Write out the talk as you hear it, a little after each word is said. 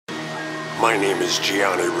My name is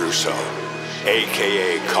Gianni Russo,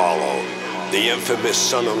 a.k.a. Carlo, the infamous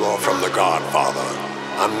son-in-law from The Godfather.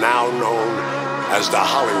 I'm now known as the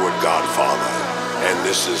Hollywood Godfather, and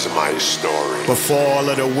this is my story. Before all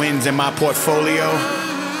of the wins in my portfolio,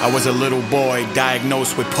 I was a little boy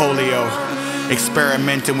diagnosed with polio.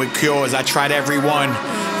 Experimenting with cures, I tried every one.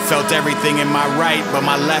 Felt everything in my right, but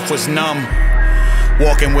my left was numb.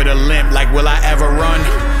 Walking with a limp, like will I ever run?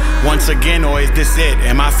 Once again, or is this it?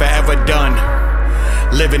 Am I forever done?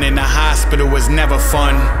 Living in the hospital was never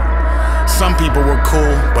fun. Some people were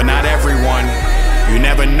cool, but not everyone. You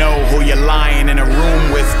never know who you're lying in a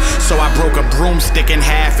room with. So I broke a broomstick in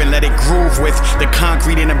half and let it groove with the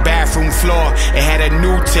concrete in the bathroom floor. It had a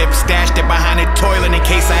new tip, stashed it behind the toilet in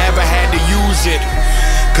case I ever had to use it.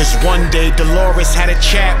 Cause one day Dolores had a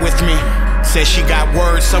chat with me. Said she got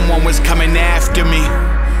word someone was coming after me.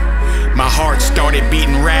 My heart started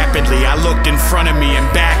beating rapidly. I looked in front of me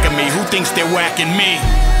and back of me. Who thinks they're whacking me?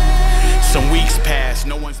 Some weeks passed,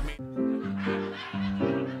 no one's made.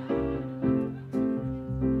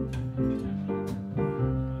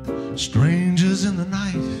 Strangers in the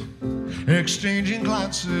night, exchanging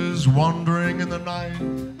glances, wandering in the night.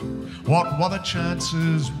 What were the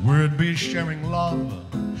chances we'd be sharing love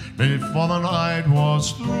before the night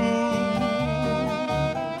was through?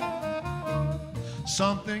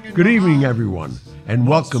 Good evening, everyone, and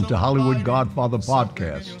welcome to Hollywood Godfather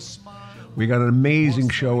Podcast. We got an amazing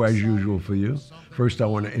show as usual for you. First, I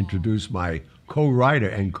want to introduce my co-writer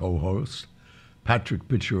and co-host, Patrick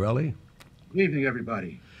Picciarelli. Good evening,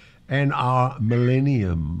 everybody. And our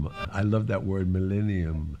millennium, I love that word,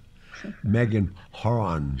 millennium, Megan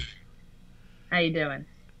Horan. How you doing?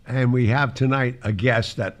 And we have tonight a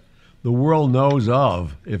guest that the world knows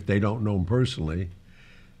of, if they don't know him personally,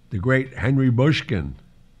 the great Henry Bushkin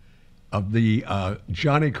of the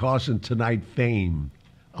Johnny Carson Tonight fame,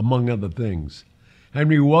 among other things.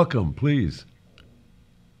 Henry, welcome, please.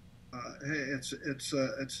 Hey, it's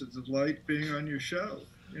a delight being on your show.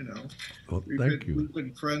 You know, well, thank you. We've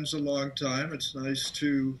been friends a long time. It's nice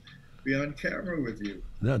to be on camera with you.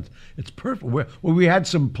 It's perfect. Well, we had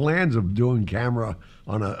some plans of doing camera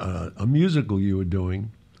on a musical you were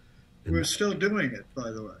doing. We're still doing it,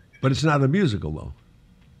 by the way. But it's not a musical, though.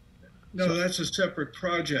 No, that's a separate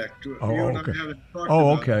project. Oh, you okay. and I haven't talked oh,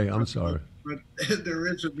 about okay. it, I'm sorry. But there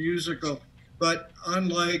is a musical. But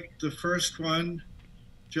unlike the first one,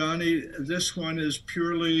 Johnny, this one is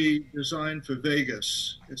purely designed for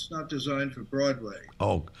Vegas. It's not designed for Broadway.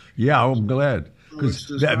 Oh, yeah, I'm glad. Because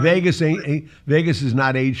Vegas is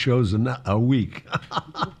not 8 shows a week.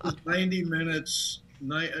 90 minutes,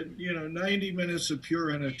 90 minutes of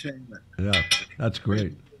pure entertainment. Yeah, that's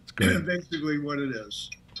great. It's great. Basically what it is.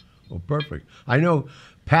 Well, perfect. I know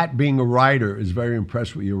Pat, being a writer, is very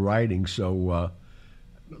impressed with your writing. So,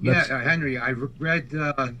 Henry, I read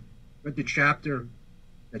the chapter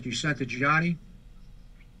that you sent to Johnny.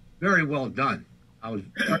 Very well done.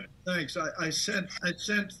 Thanks. I sent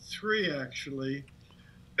 3 actually,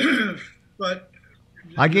 but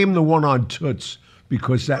I gave him the one on Toots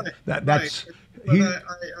because that's. Right. But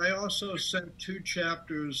I also sent 2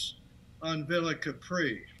 chapters on Villa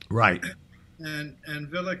Capri. Right. And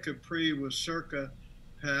Villa Capri was circa,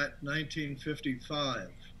 Pat,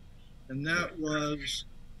 1955, and that was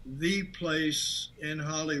the place in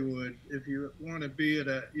Hollywood. If you want to be at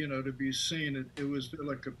to be seen, it was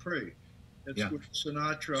Villa Capri. It's where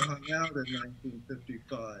Sinatra hung out in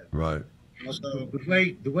 1955. Right. So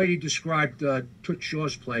the way you described Toots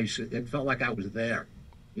Shaw's place, it felt like I was there.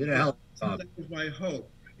 You know, that was my hope.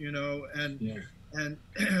 And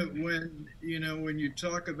when you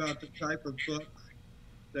talk about the type of book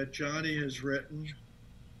that Johnny has written,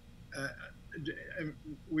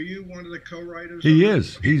 were you one of the co-writers? He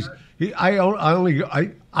is. I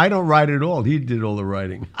don't write at all. He did all the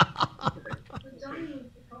writing.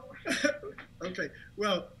 Okay.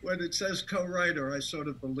 Well, when it says co-writer, I sort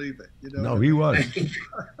of believe it. No, he was.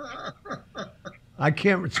 I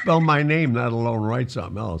can't spell my name, let alone write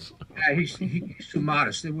something else. Yeah, he's too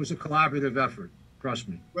modest. It was a collaborative effort. Trust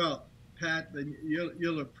me. Well, Pat,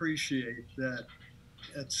 you'll appreciate that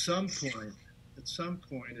at some point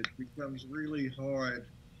it becomes really hard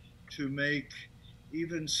to make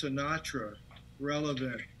even Sinatra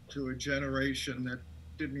relevant to a generation that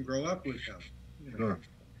didn't grow up with him. Sure.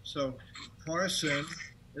 So Carson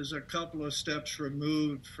is a couple of steps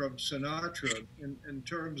removed from Sinatra in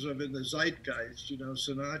terms of in the zeitgeist.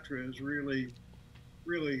 Sinatra is really,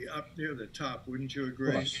 really up near the top. Wouldn't you agree?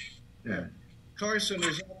 Of course. Yeah. Carson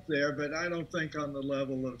is up there, but I don't think on the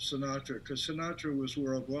level of Sinatra, because Sinatra was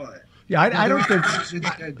worldwide. Yeah, I don't think...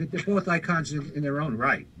 They're both icons in their own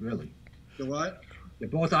right, really. The what? They're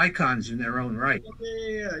both icons in their own right.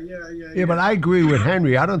 Yeah, but I agree with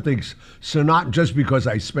Henry. I don't think Sinatra, just because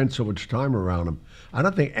I spent so much time around him, I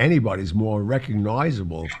don't think anybody's more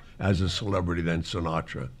recognizable as a celebrity than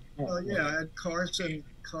Sinatra. Well, yeah, and Carson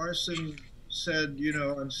said,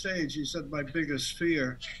 on stage, he said, my biggest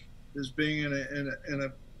fear is being in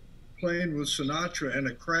a plane with Sinatra and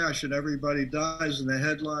a crash and everybody dies and the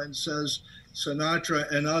headline says Sinatra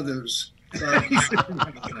and others.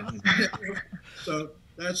 So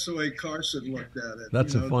that's the way Carson looked at it.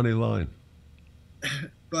 That's a funny line.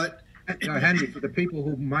 But Henry, for the people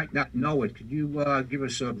who might not know it, could you give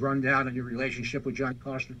us a rundown on your relationship with John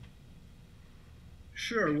Carson?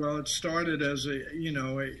 Sure. Well, it started as a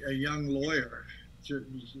young lawyer,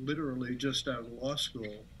 literally just out of law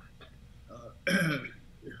school,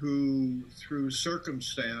 who, through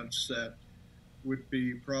circumstance that would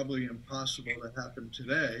be probably impossible to happen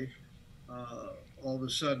today, all of a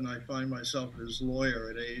sudden I find myself his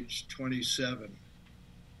lawyer at age 27.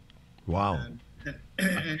 Wow.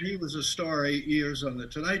 And he was a star 8 years on The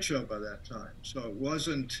Tonight Show by that time. So it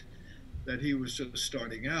wasn't that he was just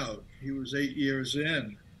starting out. He was 8 years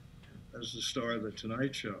in as the star of The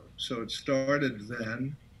Tonight Show. So it started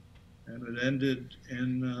then, and it ended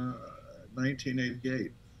in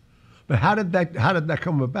 1988. But how did that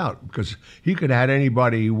come about? Because he could have had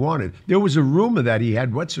anybody he wanted. There was a rumor that he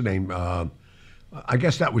had, what's her name? I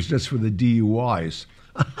guess that was just for the DUIs.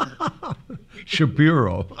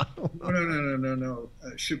 Shapiro. No.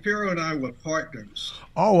 Shapiro and I were partners.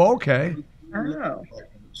 Oh, okay. Oh.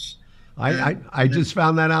 I just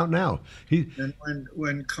found that out now. And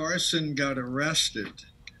when Carson got arrested,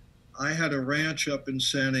 I had a ranch up in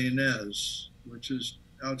Santa Ynez, which is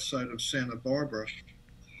outside of Santa Barbara,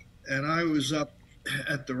 and I was up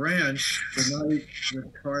at the ranch the night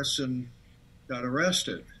that Carson got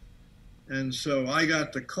arrested. And so I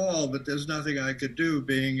got the call, but there's nothing I could do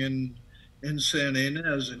being in Santa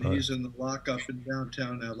Ynez, and he's in the lockup in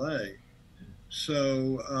downtown L.A.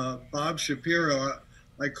 So Bob Shapiro,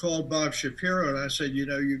 I called Bob Shapiro and I said,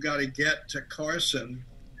 you got to get to Carson.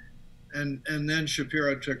 And then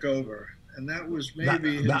Shapiro took over. And that was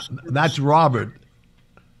maybe that's Robert.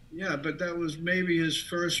 Yeah, but that was maybe his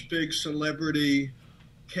first big celebrity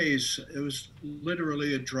case. It was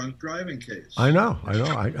literally a drunk driving case. I know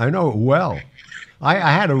it well. I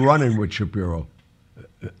had a run-in with Shapiro,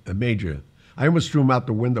 a major. I almost threw him out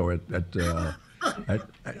the window I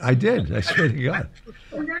did. I swear to God.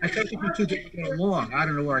 I think you two didn't get along. I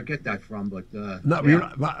don't know where I get that from, but no,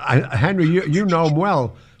 Henry, you know him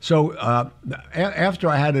well. So after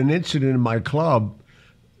I had an incident in my club,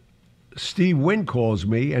 Steve Wynn calls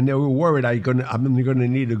me, and they were worried I'm going to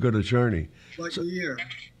need a good attorney. What year?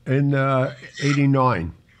 In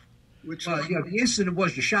 '89. the incident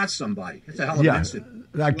was you shot somebody. That's a hell of an incident.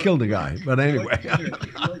 I killed a guy, but anyway. What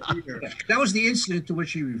year? That was the incident to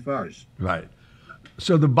which he refers. Right.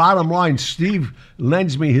 So the bottom line, Steve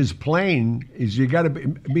lends me his plane. You got to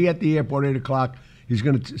be at the airport 8 o'clock. He's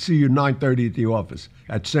going to see you 9:30 at the office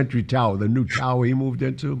at Century Tower, the new tower he moved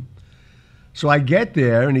into. So I get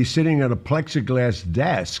there, and he's sitting at a plexiglass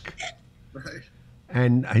desk. Right.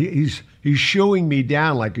 And he's shooing me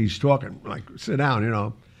down like he's talking, like, sit down,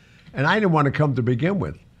 And I didn't want to come to begin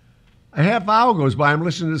with. A half hour goes by, I'm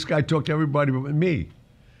listening to this guy talk to everybody but me.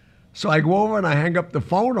 So I go over and I hang up the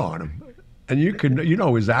phone on him. And you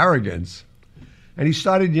know his arrogance. And he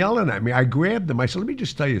started yelling at me. I grabbed him. I said, let me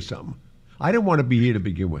just tell you something. I didn't want to be here to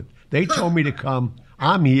begin with. They told me to come.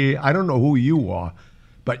 I'm here. I don't know who you are,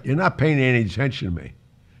 but you're not paying any attention to me.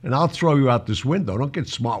 And I'll throw you out this window. Don't get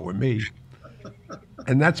smart with me.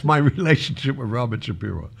 And that's my relationship with Robert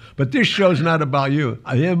Shapiro. But this show's not about you,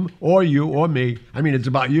 him or you or me. I mean, it's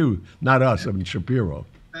about you, not us. I mean, Shapiro.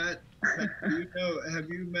 Pat, have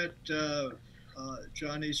you met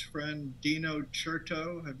Johnny's friend Dino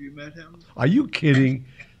Certo? Have you met him? Are you kidding?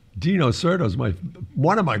 Dino Certo's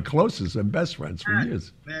one of my closest and best friends for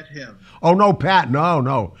years. Met him. Oh no, Pat!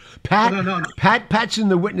 No. Pat. No. Pat's in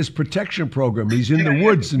the witness protection program. He's in the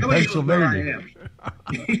woods in Pennsylvania.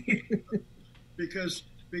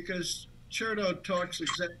 Because Certo talks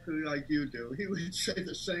exactly like you do. He would say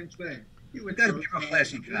the same thing. He would be a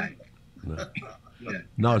classy guy.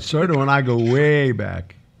 No, Certo and I go way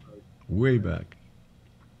back. Way back.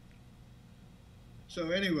 So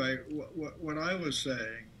anyway, what I was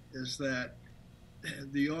saying is that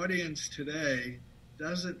the audience today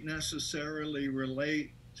doesn't necessarily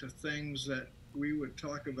relate to things that we would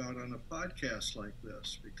talk about on a podcast like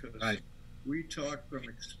this, because we talk from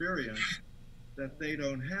experience that they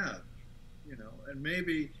don't have, and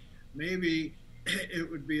maybe it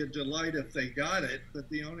would be a delight if they got it, but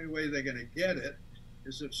the only way they're going to get it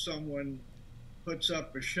is if someone puts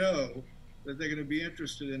up a show that they're going to be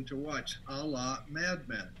interested in to watch, a la Mad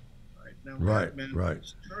Men. Right now, Right, Mad Men right.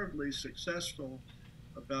 was terribly successful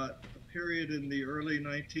about a period in the early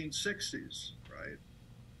 1960s, right?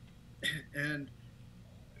 And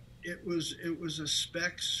it was a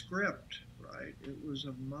spec script, right? It was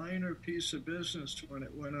a minor piece of business when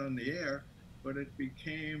it went on the air, but it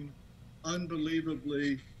became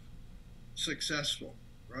unbelievably successful,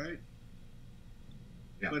 right?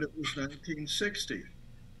 Yeah. But it was 1960,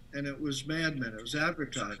 and it was Mad Men. It was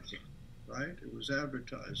advertising, right? It was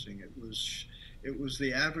advertising. It was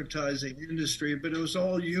the advertising industry, but it was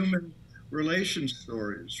all human relation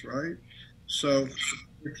stories, right? So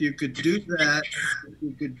if you could do that,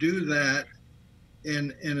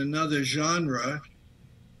 in another genre,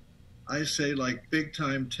 I say like big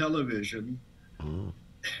time television,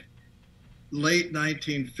 late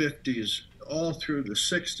 1950s, all through the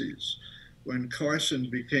 60s, when Carson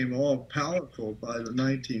became all powerful by the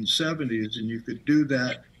 1970s, and you could do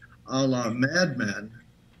that a la Mad Men,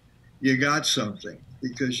 you got something,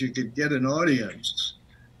 because you could get an audience,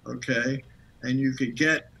 okay, and you could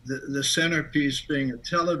get the centerpiece being a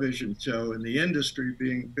television show and the industry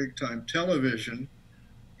being big time television,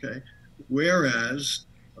 okay, whereas,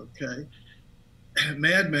 okay,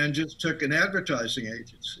 Mad Men just took an advertising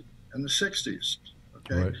agency in the 60s,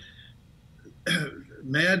 okay. Right.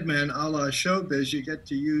 Mad Men a la showbiz, you get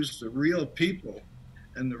to use the real people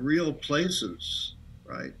and the real places,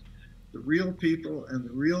 right? The real people and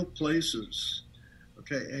the real places,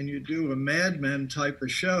 okay? And you do a Mad Men type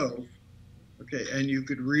of show, okay, and you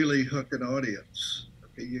could really hook an audience.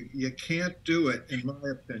 Okay, you can't do it, in my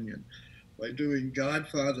opinion, by doing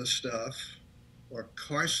Godfather stuff or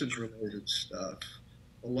Carson-related stuff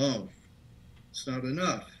alone. It's not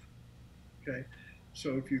enough, okay?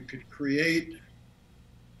 So if you could create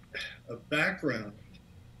a background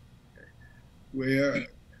where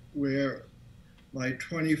my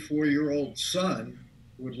 24-year-old son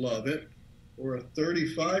would love it, or a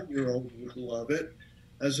 35-year-old would love it,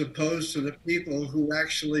 as opposed to the people who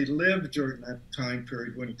actually lived during that time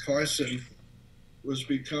period when Carson was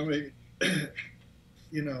becoming,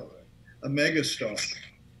 you know, a megastar,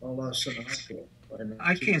 a la Sinatra.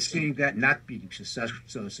 I can't see that not being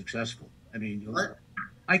so successful. I mean, What?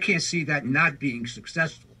 I can't see that not being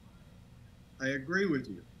successful. I agree with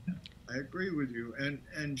you. I agree with you.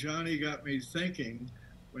 And Johnny got me thinking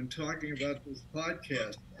when talking about this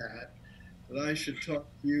podcast, Pat, that I should talk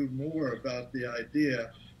to you more about the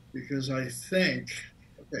idea, because I think,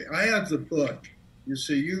 okay, I have the book. You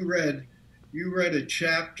see, you read a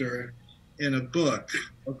chapter in a book.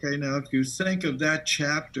 Okay, now if you think of that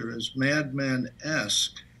chapter as Mad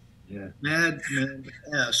Men-esque,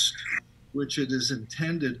 which it is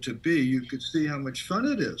intended to be, you could see how much fun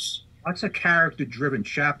it is. That's a character-driven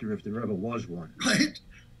chapter, if there ever was one. Right?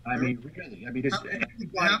 I mean, really. I mean,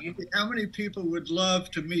 How many people would love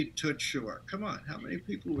to meet Toots Shor? Come on, how many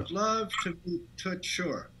people would love to meet Toots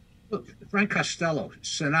Shor? look, Frank Costello,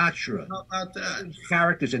 Sinatra, How about that?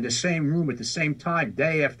 characters in the same room at the same time,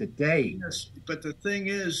 day after day. Yes, but the thing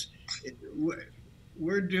is,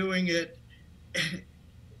 we're doing it.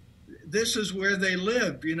 This is where they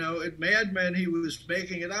live. You know, at Mad Men, he was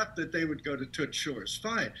making it up that they would go to Toots Shor's.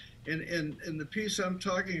 Fine. In the piece I'm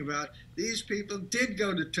talking about, these people did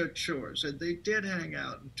go to Toots Shor's, and they did hang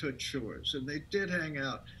out in Toots Shor's, and they did hang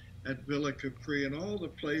out at Villa Capri and all the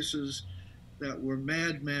places that were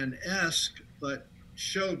Mad Men-esque, but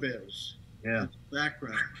showbiz. Yeah.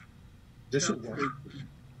 Background. This is one.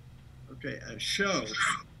 Okay, a show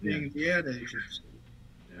being the ad agency.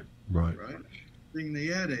 Right. Right? Being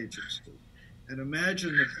the ad agency. And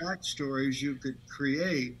imagine the backstories you could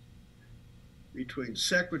create between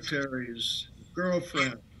secretaries,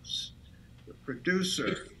 girlfriends, the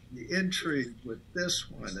producer, the intrigue with this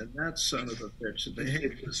one and that son of a bitch. And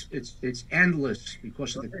It's endless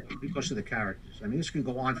because of the characters. I mean, this can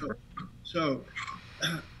go on for. So,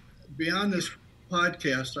 beyond this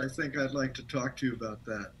podcast, I think I'd like to talk to you about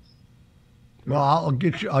that. Well, I'll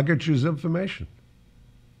get you his information.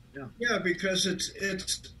 Yeah, because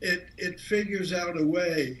it figures out a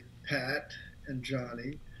way, Pat and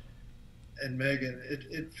Johnny and Megan.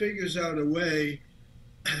 It figures out a way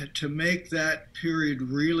to make that period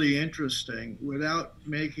really interesting without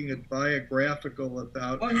making it biographical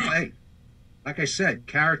about. Oh, no, hey, like I said,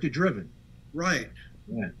 character driven. Right.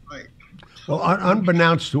 Yeah. Right. Well,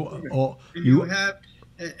 unbeknownst to all you have,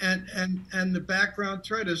 and the background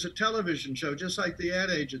thread is a television show, just like the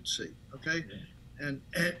ad agency. Okay.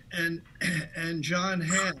 And John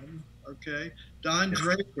Hamm, okay, Don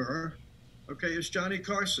Draper, okay, is Johnny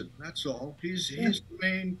Carson. That's all. He's the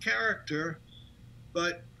main character,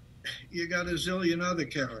 but you got a zillion other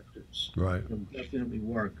characters. Right. It'll definitely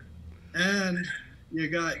work. And you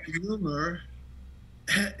got humor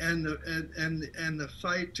and the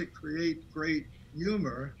fight to create great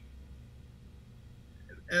humor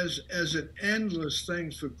as an endless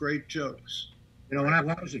thing for great jokes. You know, when I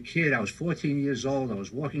was a kid, I was 14 years old. I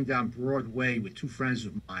was walking down Broadway with two friends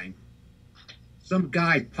of mine. Some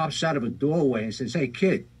guy pops out of a doorway and says, "Hey,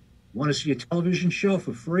 kid, want to see a television show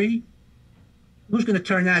for free? Who's going to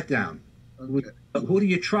turn that down?" Okay. Who do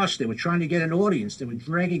you trust? They were trying to get an audience. They were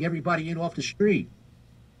dragging everybody in off the street.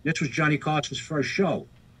 This was Johnny Carson's first show.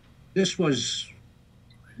 This was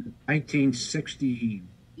 1960.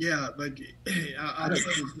 Yeah, but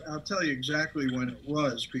I'll tell you exactly when it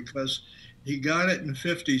was, because he got it in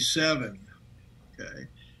 57, okay?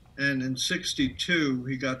 And in 62,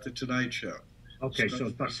 he got The Tonight Show. Okay, so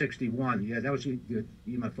it's about 61. Yeah, that was the year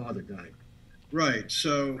my father died. Right.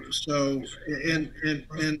 So in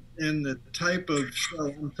the type of show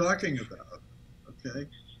I'm talking about, okay,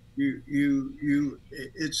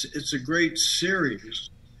 it's a great series,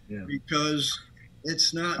 Yeah. because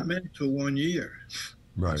it's not meant for 1 year.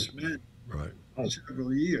 Right. It's meant Right. Oh.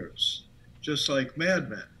 several years, just like Mad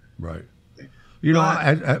Men. Right. You know,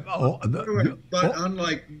 But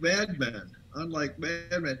unlike Mad Men,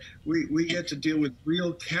 we get to deal with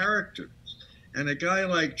real characters. And a guy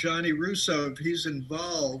like Johnny Russo, if he's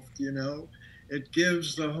involved, you know, it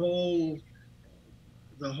gives the whole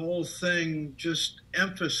thing just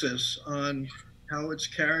emphasis on how it's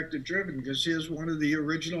character driven, because he is one of the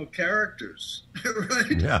original characters,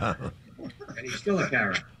 right? yeah. And he's still a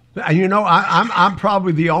character. And you know, I'm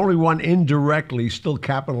probably the only one indirectly still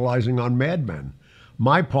capitalizing on Mad Men.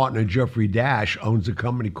 My partner Jeffrey Dash owns a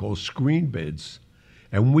company called Screen Bids,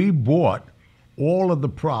 and we bought all of the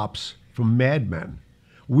props from Mad Men.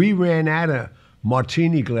 We ran out of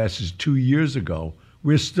martini glasses 2 years ago.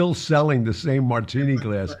 We're still selling the same martini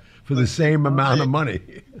glass for the same amount of money.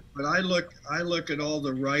 But I look at all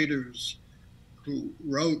the writers who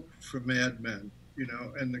wrote for Mad Men, you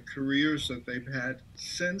know, and the careers that they've had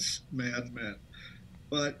since Mad Men.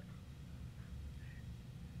 But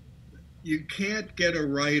you can't get a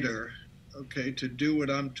writer, okay, to do what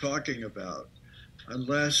I'm talking about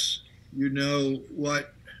unless you know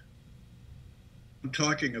what I'm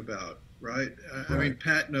talking about, right? I mean,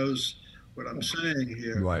 Pat knows what I'm saying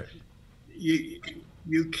here. Right.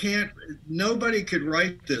 You can't, nobody could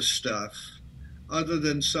write this stuff other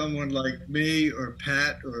than someone like me or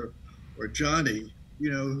Pat or Johnny,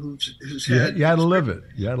 you know, who's had. You had to live it.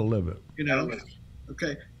 You had to live it. You know,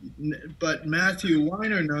 okay. But Matthew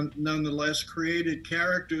Weiner nonetheless created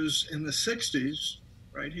characters in the 60s,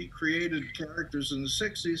 right? He created characters in the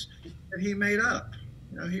 60s that he made up.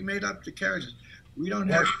 You know, he made up the characters. We don't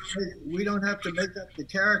have to make up the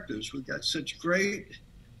characters. We've got such great,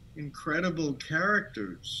 incredible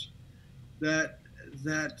characters that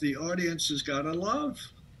the audience has got to love.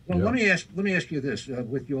 Well, let me ask you this: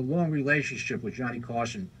 with your long relationship with Johnny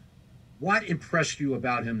Carson, what impressed you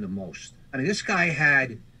about him the most? I mean, this guy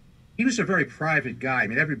he was a very private guy. I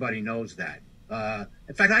mean, everybody knows that.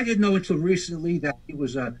 In fact, I didn't know until recently that he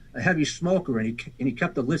was a heavy smoker, and he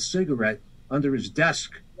kept a lit cigarette under his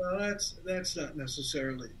desk. Well, that's not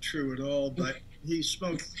necessarily true at all, but he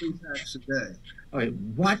smoked 3 packs a day. All right,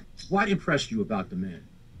 what impressed you about the man?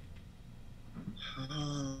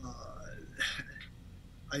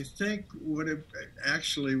 I think what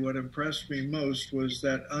impressed me most was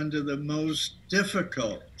that under the most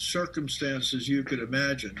difficult circumstances you could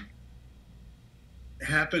imagine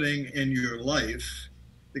happening in your life,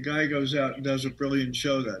 the guy goes out and does a brilliant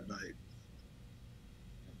show that night.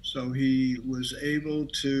 So he was able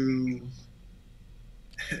to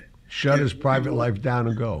shut his private life down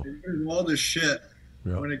and go. Do all the shit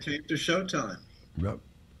when it came to showtime. Yep.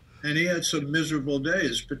 And he had some miserable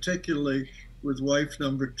days, particularly with wife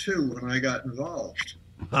number 2 when I got involved.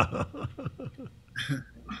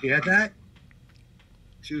 Share that?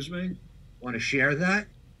 Excuse me? Want to share that?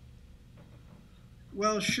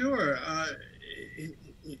 Well, sure.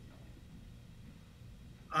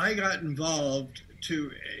 I got involved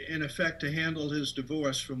in effect, to handle his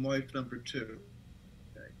divorce from wife number 2.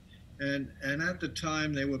 Okay. And at the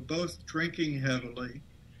time, they were both drinking heavily,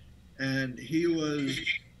 and he was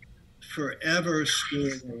forever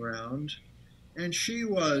screwing around, and she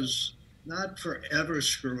was not forever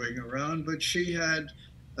screwing around, but she had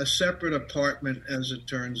a separate apartment, as it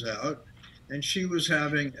turns out, and she was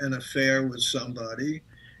having an affair with somebody,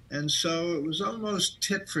 and so it was almost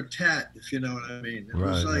tit for tat, if you know what I mean. It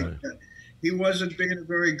was like he wasn't being a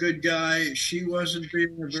very good guy, she wasn't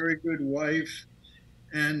being a very good wife,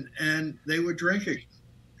 and they were drinking,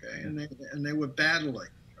 okay, and they were battling,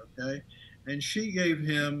 okay? And she gave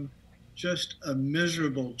him just a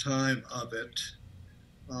miserable time of it.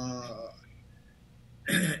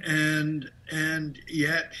 And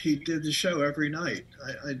yet he did the show every night.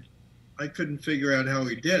 I couldn't figure out how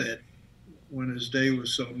he did it when his day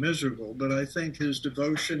was so miserable, but I think his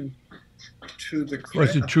devotion to the craft. Well,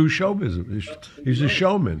 it's a true show business. He's a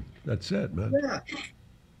showman. That's it, man.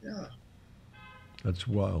 Yeah. That's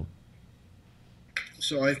wild.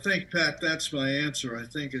 So I think, Pat, that's my answer. I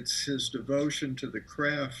think it's his devotion to the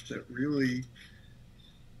craft that really,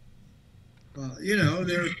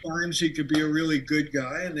 there are times he could be a really good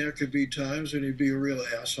guy, and there could be times when he'd be a real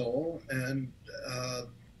asshole. And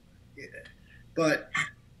but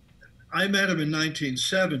I met him in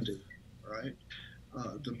 1970, right?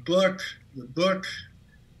 The book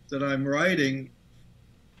that I'm writing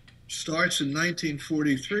starts in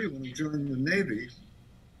 1943 when he joined the Navy,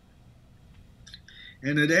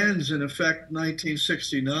 and it ends in effect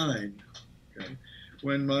 1969, okay,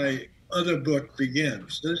 when my other book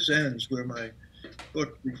begins. This ends where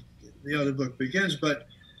the other book begins, but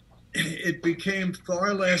it became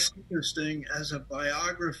far less interesting as a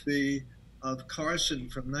biography of Carson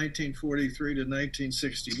from 1943 to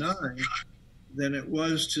 1969 than it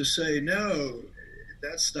was to say, no,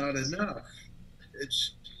 that's not enough.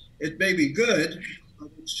 It may be good, but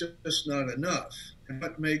it's just not enough. And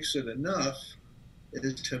what makes it enough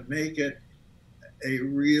is to make it a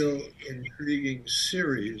real intriguing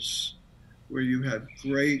series where you have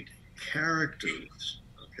great characters,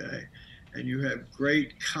 okay, and you have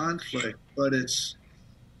great conflict, but it's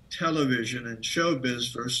television and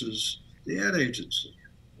showbiz versus the ad agency.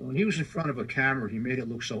 When he was in front of a camera, he made it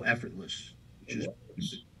look so effortless. It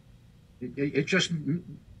just,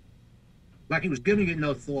 like he was giving it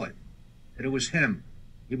no thought, that it was him.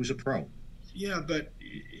 He was a pro. Yeah, but,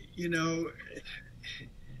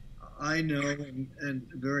 I know, and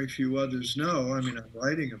very few others know, I mean, I'm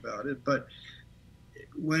writing about it, but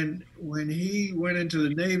when he went into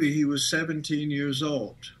the Navy, he was 17 years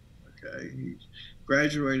old, okay? He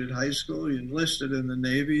graduated high school, he enlisted in the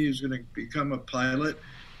Navy, he was going to become a pilot,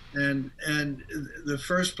 and the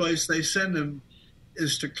first place they send him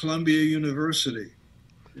is to Columbia University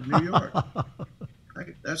in New York.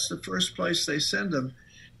 Right? That's the first place they send him,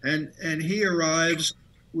 and he arrives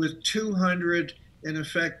with 200, in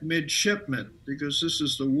effect, midshipmen, because this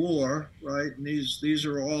is the war, right? And these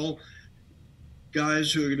are all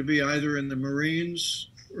guys who are going to be either in the Marines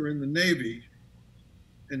or in the Navy,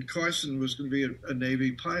 and Carson was going to be a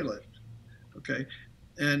Navy pilot, okay?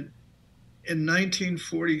 And in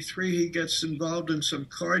 1943, he gets involved in some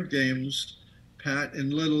card games, Pat, in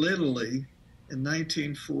Little Italy in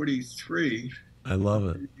 1943. I love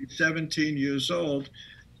it. He's 17 years old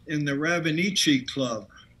in the Ravenici Club.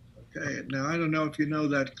 Okay, now I don't know if you know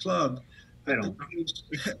that club. I don't.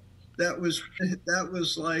 That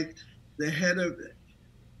was like the head of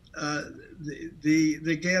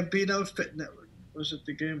the Gambino. Was it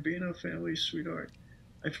the Gambino family, sweetheart?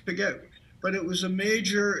 I forget, but it was a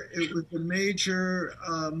major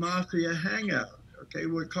mafia hangout. Okay,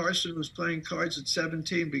 where Carson was playing cards at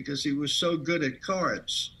 17 because he was so good at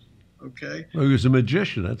cards. Okay. Well, he was a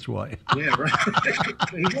magician. That's why. Yeah, right.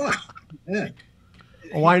 He was. Yeah.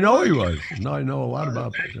 Oh, I know he was. No, I know a lot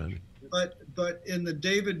about that, Johnny. But in the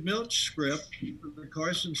David Milch script, the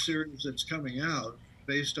Carson series that's coming out,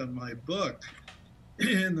 based on my book,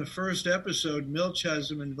 in the first episode, Milch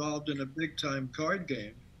has him involved in a big-time card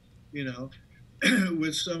game,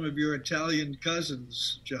 with some of your Italian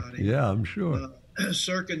cousins, Johnny. Yeah, I'm sure.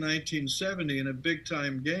 Circa 1970 in a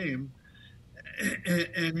big-time game,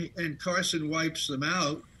 and Carson wipes them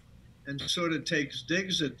out and sort of takes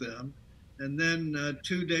digs at them. And then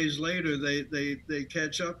 2 days later, they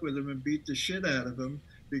catch up with him and beat the shit out of him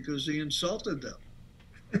because he insulted them.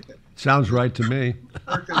 Sounds right to me.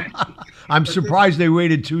 I'm surprised they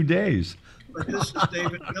waited 2 days. But this is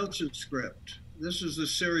David Milch's script. This is the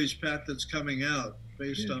series, Pat, that's coming out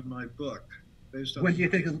based on my book. When do you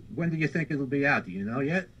think it'll be out? Do you know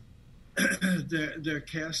yet? They're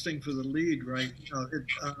casting for the lead right now.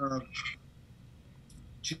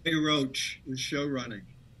 Jay Roach is show running.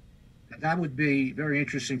 That would be very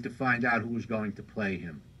interesting to find out who's going to play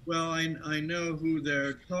him. Well, I know who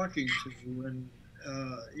they're talking to, and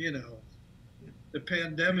the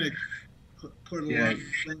pandemic put a lot of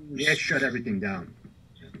things. Yeah, shut everything down.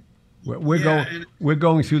 We're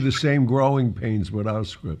going through the same growing pains with our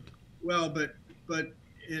script. Well, but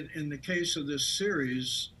in the case of this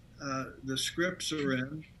series, the scripts are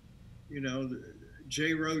in.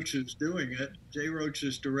 Jay Roach is doing it. Jay Roach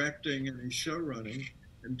is directing and he's show running.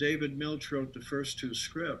 And David Milch wrote the first two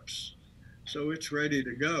scripts, so it's ready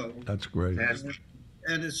to go. That's great.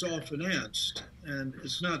 and it's all financed, and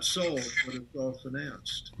it's not sold, but it's all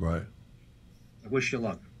financed. Right. I wish you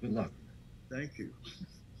luck. Good luck. Thank you.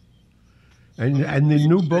 And the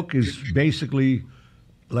new book is basically,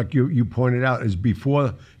 like you pointed out, is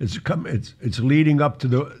before it's leading up to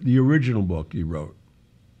the original book you wrote.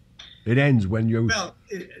 It ends when you. Well,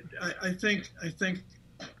 I think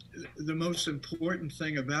the most important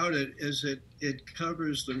thing about it is it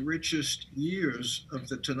covers the richest years of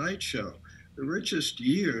the Tonight Show. The richest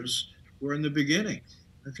years were in the beginning.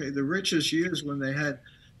 Okay, the richest years when they had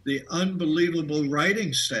the unbelievable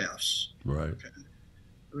writing staffs. Right. Okay?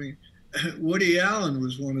 I mean, Woody Allen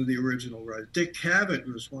was one of the original writers. Dick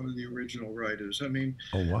Cavett was one of the original writers. I mean,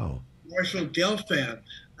 oh wow. Marshall Gelfand.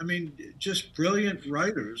 I mean, just brilliant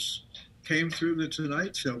writers came through the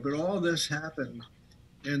Tonight Show. But all this happened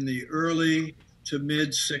in the early to mid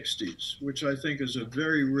 60s, which I think is a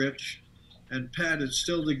very rich, and Pat, it's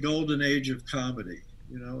still the golden age of comedy.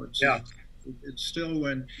 You know, it's still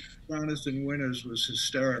when Jonathan Winters was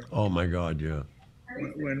hysterical. Oh my God, yeah.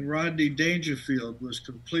 When Rodney Dangerfield was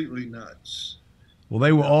completely nuts. Well,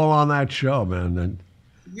 they were all on that show, man. And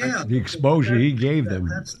yeah, the exposure he gave them.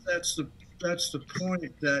 That's the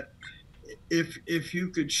point, that if you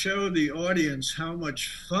could show the audience how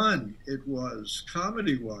much fun it was,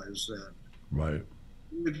 comedy-wise, then, right,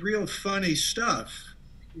 with real funny stuff,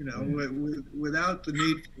 you know, without the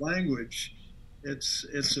need for language, it's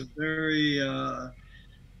a very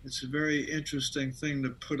interesting thing to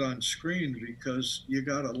put on screen, because you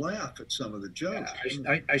got to laugh at some of the jokes.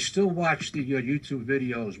 Yeah, I still watch the YouTube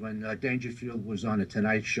videos when Dangerfield was on the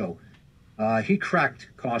Tonight Show. He cracked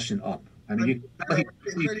Carson up. I mean, he cracked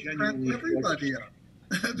everybody up.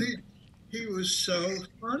 I mean, he was so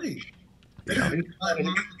funny. Yeah.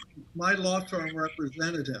 My law firm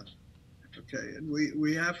represented him. Okay, and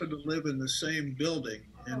we happen to live in the same building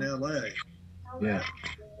in L.A. Yeah.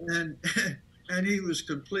 And he was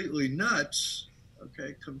completely nuts,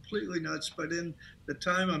 okay, completely nuts. But in the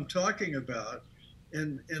time I'm talking about,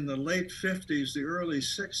 in the late 50s, the early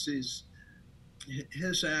 60s,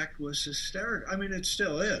 his act was hysterical. I mean, it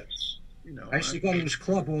still is. You know, I used to go to his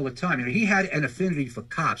club all the time. You know, he had an affinity for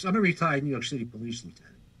cops. I'm a retired New York City police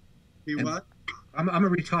lieutenant. He what? I'm a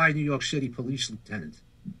retired New York City police lieutenant.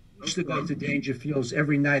 I used to go to Dangerfield's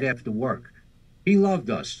every night after work. He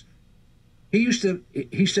loved us. He said,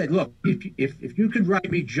 look, if you could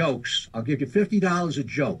write me jokes, I'll give you $50 a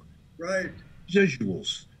joke. Right.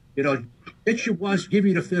 Visuals. You know, hit you once, give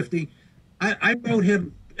you the 50. I wrote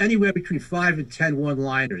him anywhere between 5 and 10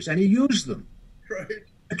 one-liners, and he used them. Right.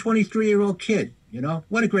 A 23-year-old kid, you know?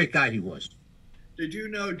 What a great guy he was. Did you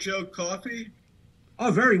know Joe Coffey? Oh,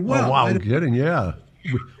 very well. Oh, wow, I'm kidding, yeah.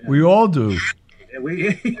 We all do.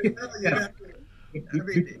 Yeah.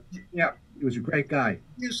 Yeah, he was a great guy.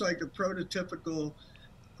 He's like a prototypical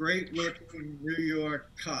great-looking New York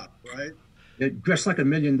cop, right? Dressed like $1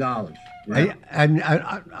 million. Yeah. And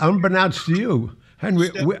unbeknownst to you,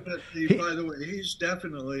 Henry. By the way, he's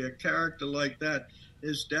definitely a character like that.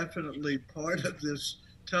 Is definitely part of this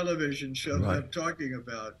television show that I'm talking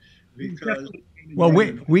about. Because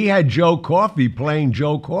we had Joe Coffey playing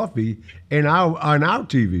Joe Coffey on our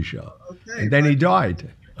TV show, okay, and then he died,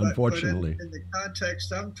 unfortunately. But in the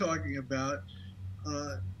context I'm talking about,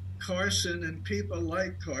 Carson and people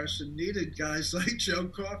like Carson needed guys like Joe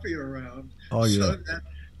Coffey around, so that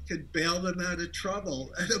could bail them out of trouble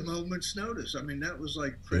at a moment's notice. I mean, that was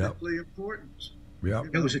like critically important. Yeah,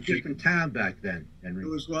 it was a different town back then, Henry. It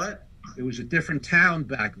was what? It was a different town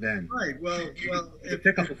back then. Right. Well, you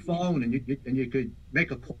pick up a phone and you could make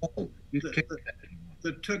a call.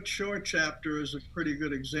 The Took Shore chapter is a pretty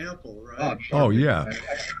good example, right? Oh yeah,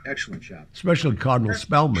 excellent chapter. Especially Cardinal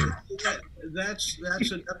Spellman. That's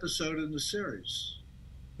an episode in the series.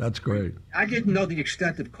 That's great. I didn't know the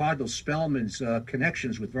extent of Cardinal Spellman's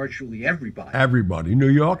connections with virtually everybody. Everybody. New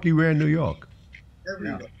York, he ran New York.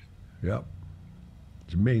 Everybody. Yep.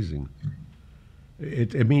 It's amazing.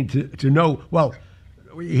 I mean, to know, well,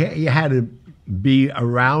 you had to be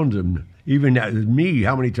around him. Even as me,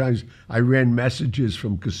 how many times I ran messages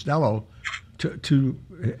from Costello to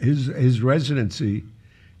his residency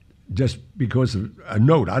just because of a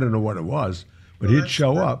note. I don't know what it was, but he'd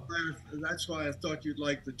show up. That's why I thought you'd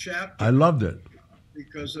like the chapter. I loved it.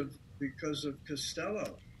 Because of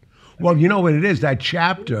Costello. Well, you know what it is? That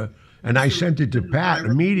chapter, and I sent it to Pat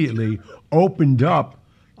immediately, opened up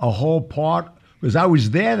a whole part, because I was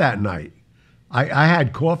there that night. I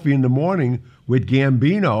had coffee in the morning with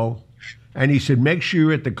Gambino, and he said, make sure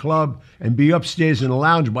you're at the club and be upstairs in the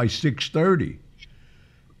lounge by 6:30,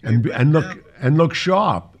 and look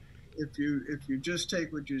sharp. If you just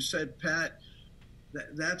take what you said, Pat,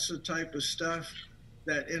 that's the type of stuff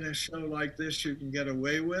that in a show like this you can get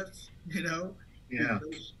away with, you know, Yeah.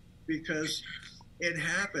 because it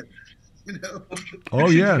happened, you know. Oh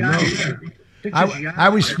yeah, no. I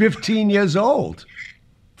was 15 years old.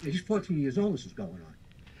 He's 14 years old. This is going on.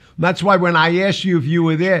 That's why when I asked you if you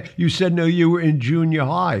were there, you said no, you were in junior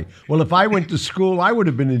high. Well, if I went to school, I would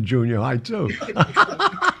have been in junior high too.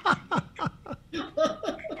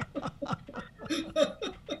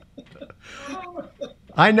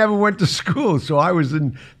 I never went to school, so I was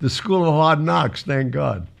in the school of hard knocks, thank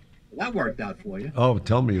God. That worked out for you. Oh,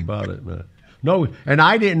 tell me about it, man. No, and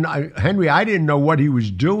Henry, I didn't know what he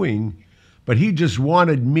was doing, but he just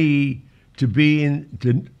wanted me to be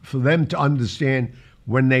for them to understand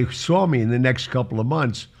when they saw me in the next couple of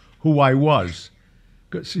months who I was.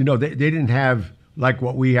 Because, you know, they didn't have like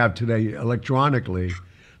what we have today electronically.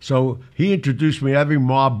 So he introduced me to every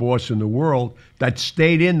mob boss in the world that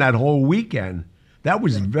stayed in that whole weekend. That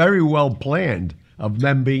was very well planned of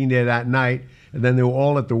them being there that night. And then they were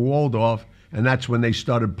all at the Waldorf, and that's when they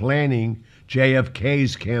started planning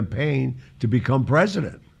JFK's campaign to become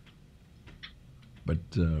president. But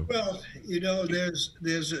well, you know,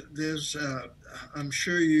 I'm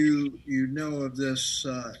sure you know of this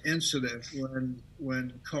incident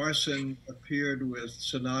when Carson appeared with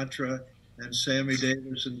Sinatra and Sammy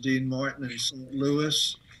Davis and Dean Martin in St.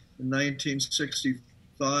 Louis in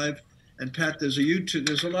 1965. And Pat, there's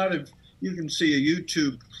a lot of, you can see a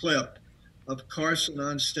YouTube clip of Carson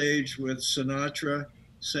on stage with Sinatra,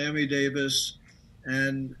 Sammy Davis,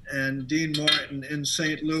 and Dean Martin in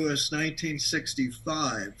St. Louis,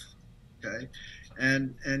 1965. Okay,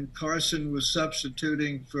 and Carson was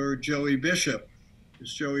substituting for Joey Bishop,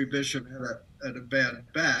 because Joey Bishop had a bad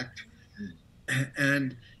back,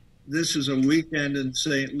 and this is a weekend in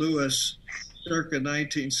St. Louis, circa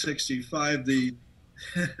 1965. The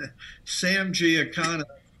Sam Giancana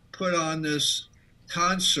put on this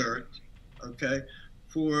concert, okay,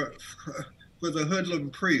 for the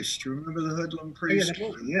Hoodlum Priest. You remember the Hoodlum Priest?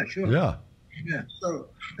 Yeah, sure. yeah. Yeah. So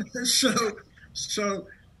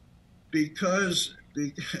because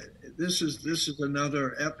this is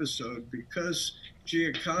another episode, because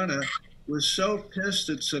Giancana was so pissed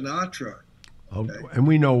at Sinatra. Okay. And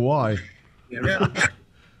we know why. Yeah,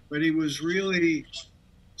 but he was really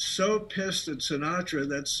so pissed at Sinatra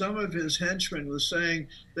that some of his henchmen were saying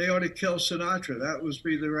they ought to kill Sinatra. That would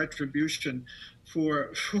be the retribution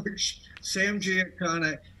for Sam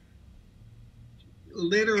Giancana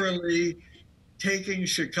literally taking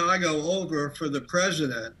Chicago over for the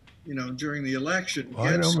president, you know, during the election.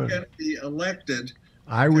 Gets Kennedy elected.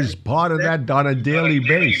 I was part of that on a daily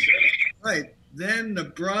basis. Right. Then the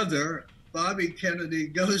brother, Bobby Kennedy,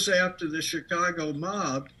 goes after the Chicago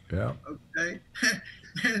mob. Yeah. Okay.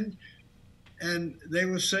 And they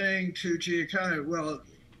were saying to Giancana, well,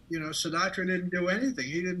 you know, Sinatra didn't do anything.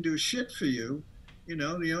 He didn't do shit for you. You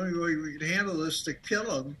know, the only way we could handle this is to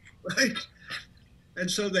kill him, right?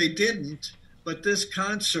 And so they didn't. But this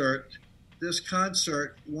concert,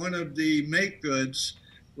 one of the make goods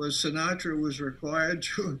was Sinatra was required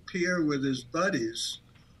to appear with his buddies.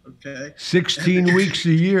 Okay. 16 weeks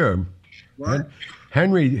a year. What?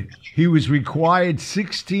 Henry, he was required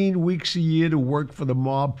 16 weeks a year to work for the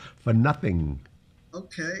mob for nothing.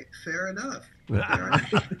 Okay, fair enough.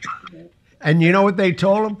 And you know what they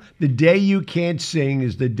told him? The day you can't sing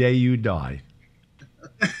is the day you die.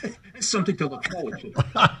 It's something to look forward to.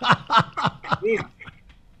 Yeah.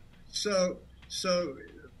 So,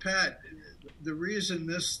 Pat, the reason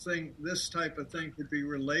this type of thing could be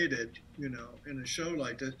related, you know, in a show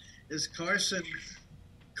like this, is Carson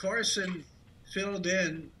filled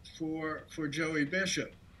in for Joey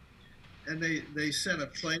Bishop, and they sent a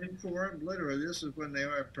plane for him. Literally, this is when they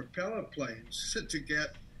were propeller planes to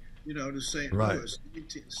get, you know, to St. Louis,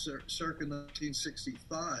 circa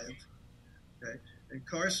 1965. Okay, and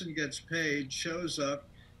Carson gets paid, shows up,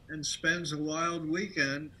 and spends a wild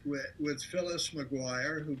weekend with Phyllis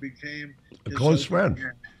McGuire, who became a close friend.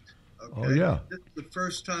 Okay? Oh yeah. This is the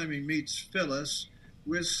first time he meets Phyllis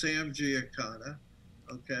with Sam Giancana.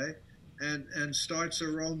 Okay, and starts a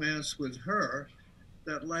romance with her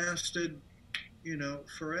that lasted, you know,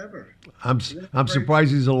 forever. I'm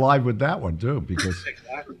surprised he's alive with that one too, because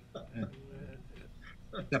Exactly. Yeah.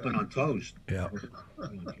 Stepping on toes. Yeah.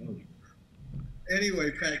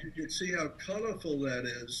 Anyway, Pat, you can see how colorful that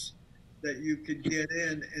is, that you could get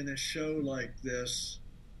in a show like this,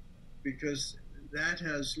 because that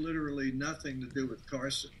has literally nothing to do with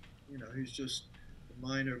Carson. You know, he's just a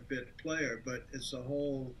minor bit player, but it's a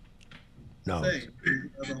whole thing,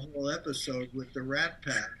 the whole episode with the Rat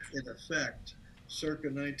Pack in effect, circa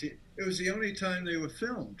 19. It was the only time they were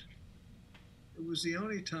filmed. It it was the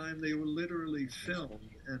only time they were literally filmed,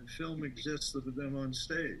 and film exists of them on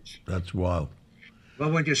stage. That's wild.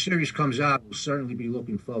 Well, when your series comes out, we'll certainly be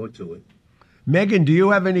looking forward to it. Megan, do you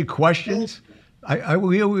have any questions?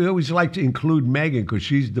 We always like to include Megan because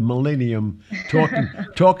she's the millennium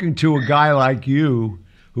talking to a guy like you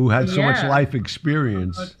who has so much life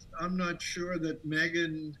experience. I'm not sure that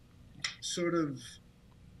Megan sort of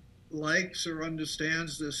likes or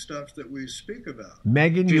understands this stuff that we speak about.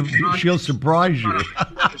 Megan, she'll surprise you.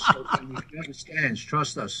 She understands.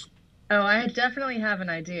 Trust us. Oh, I definitely have an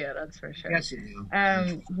idea. That's for sure. Yes, you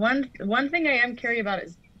One thing I am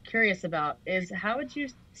curious about is how would you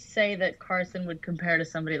say that Carson would compare to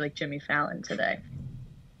somebody like Jimmy Fallon today?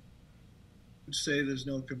 I'd say there's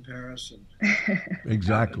no comparison.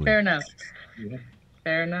 Exactly. Fair enough. Yeah.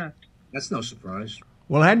 Fair enough. That's no surprise.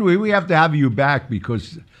 Well, Henry, we have to have you back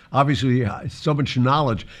because obviously so much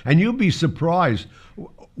knowledge. And you'll be surprised.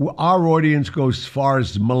 Our audience goes as far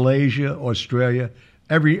as Malaysia, Australia,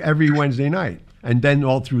 every Wednesday night, and then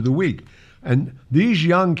all through the week. And these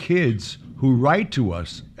young kids who write to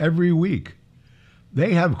us every week,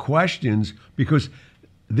 they have questions because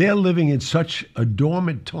they're living in such a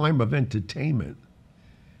dormant time of entertainment.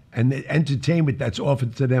 And the entertainment that's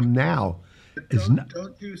offered to them now is not.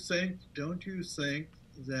 Don't you think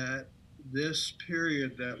that this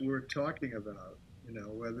period that we're talking about,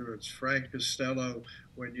 whether it's Frank Costello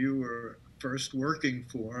when you were first working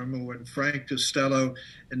for him, or when Frank Costello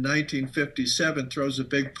in 1957 throws a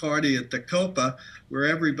big party at the Copa where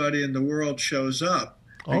everybody in the world shows up.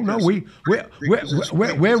 Oh no, we're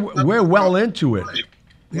well into it.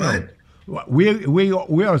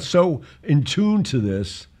 We are so in tune to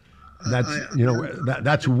this.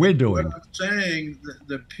 That's what we're doing. What I'm saying,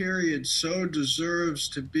 the period so deserves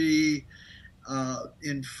to be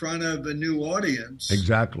in front of a new audience.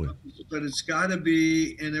 Exactly. But it's got to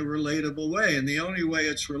be in a relatable way. And the only way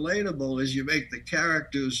it's relatable is you make the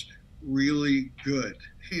characters really good.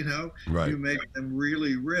 Right. You make them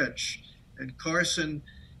really rich. And Carson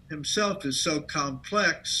himself is so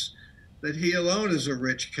complex that he alone is a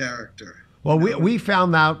rich character. Well, we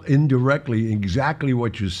found out indirectly exactly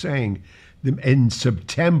what you're saying. In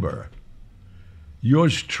September,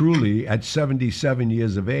 yours truly, at 77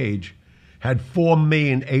 years of age, had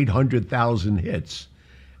 4,800,000 hits,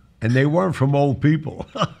 and they weren't from old people.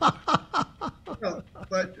 No,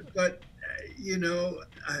 but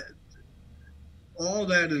all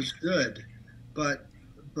that is good, but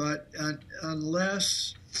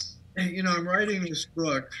unless I'm writing this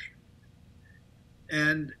book.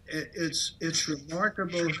 And it's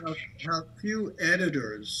remarkable how few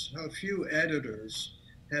editors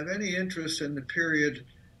have any interest in the period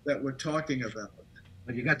that we're talking about.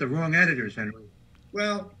 But you got the wrong editors, Henry.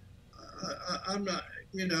 Well, I'm not.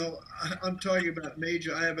 I'm talking about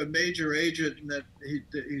major. I have a major agent, and that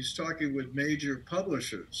he's talking with major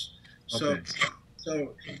publishers. So, Okay.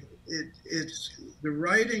 so it's the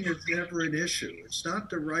writing is never an issue. It's not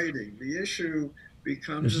the writing. The issue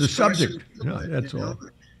becomes It's the subject. Yeah, that's all.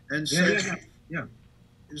 And so, Yeah.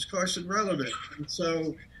 is Carson relevant? And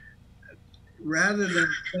so, rather than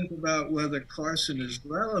think about whether Carson is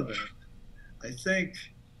relevant, I think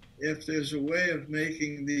if there's a way of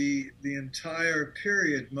making the entire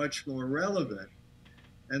period much more relevant,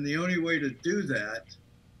 and the only way to do that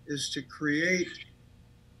is to create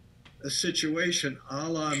a situation a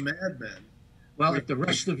la Mad Men. Well, if the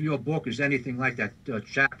rest of your book is anything like that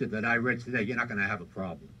chapter that I read today, you're not going to have a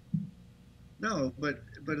problem. No, but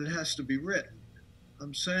it has to be written.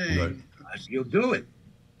 I'm saying, Right. You'll do it.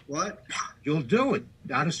 What? You'll do it.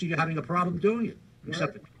 I don't see you having a problem doing it.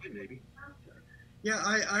 Except maybe. Yeah,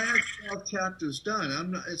 I have 12 chapters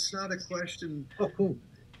done. It's not a question. Oh, cool.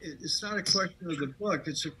 It's not a question of the book.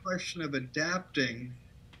 It's a question of adapting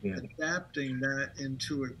that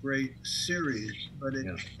into a great series. But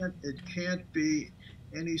it can't be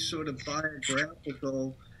any sort of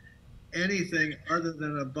biographical, anything other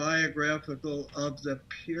than a biographical of the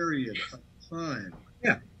period of time.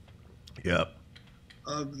 Yeah. Yep.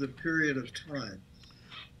 Of the period of time.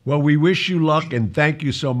 Well, we wish you luck and thank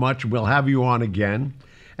you so much. We'll have you on again.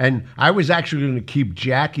 And I was actually going to keep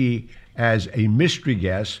Jackie as a mystery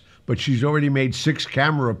guest, but she's already made 6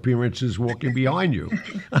 camera appearances walking behind you.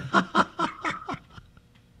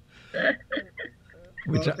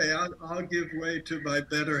 Okay, I'll give way to my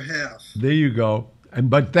better half. There you go.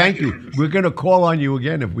 But thank you. We're going to call on you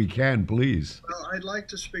again if we can, please. Well, I'd like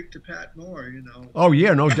to speak to Pat more, Oh,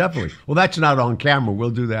 yeah, no, definitely. Well, that's not on camera. We'll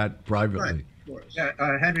do that privately. Right, of course. Yeah,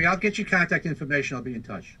 Henry, I'll get you contact information. I'll be in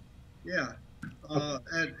touch. Yeah.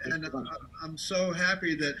 And I'm so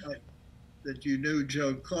happy that you knew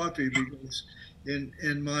Joe Coffey, because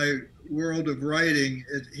in my world of writing,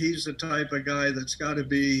 he's the type of guy that's got to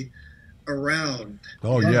be around.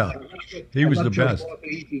 Oh, yeah. He was the best.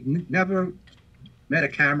 He never met a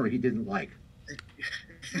camera he didn't like.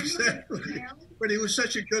 Exactly. But he was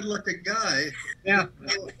such a good-looking guy. Yeah.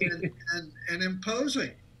 And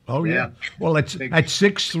imposing. Oh, yeah. Well, at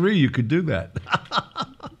 6'3", you could do that.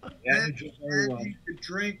 And he could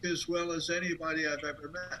drink as well as anybody I've ever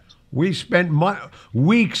met. We spent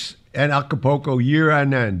weeks at Acapulco year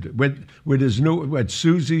on end with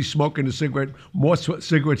Susie smoking a cigarette, more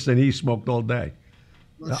cigarettes than he smoked all day.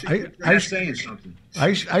 Well, I was saying something. I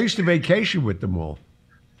used to vacation with them all.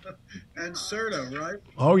 And Serta, right?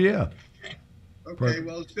 Oh, yeah. Okay,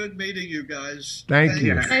 well, it's good meeting you guys. Thank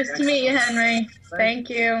you. Nice to meet you, Henry. Thank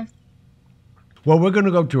you. Well, we're going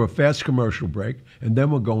to go to a fast commercial break, and then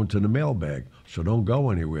we'll go into the mailbag. So don't go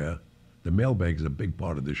anywhere. The mailbag is a big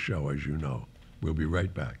part of this show, as you know. We'll be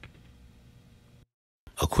right back.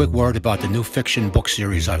 A quick word about the new fiction book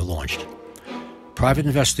series I've launched. Private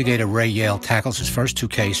investigator Ray Yale tackles his first two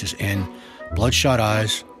cases in Bloodshot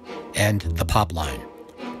Eyes and The Pop Line.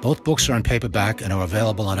 Both books are on paperback and are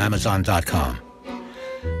available on Amazon.com.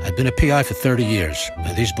 I've been a PI for 30 years,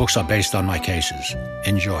 and these books are based on my cases.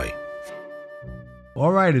 Enjoy.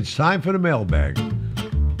 All right, it's time for the mailbag.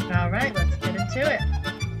 All right, let's get into it.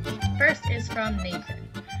 First is from Nathan.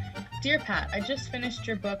 Dear Pat, I just finished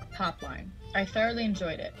your book, Pop Line. I thoroughly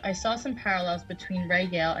enjoyed it. I saw some parallels between Ray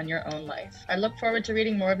Yale and your own life. I look forward to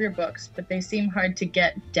reading more of your books, but they seem hard to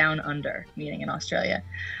get down under, meaning in Australia.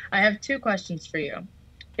 I have two questions for you.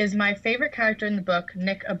 Is my favorite character in the book,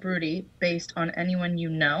 Nick Abruzzi, based on anyone you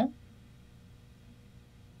know?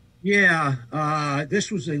 Yeah, this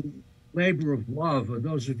was a labor of love.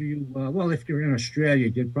 Those of you, well, if you're in Australia,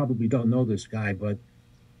 you probably don't know this guy, but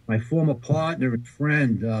my former partner and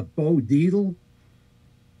friend, Bo Deedle,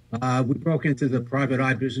 we broke into the private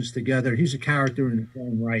eye business together. He's a character in his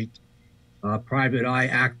own right. Private eye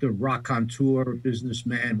actor, raconteur,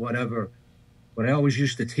 businessman, whatever. But I always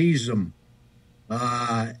used to tease him.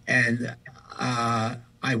 And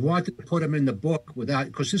I wanted to put him in the book without,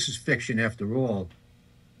 because this is fiction after all.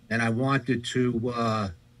 And I wanted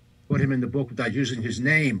to put him in the book without using his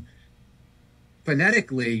name.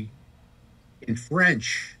 Phonetically, in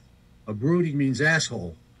French, Abruzzi means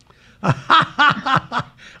asshole.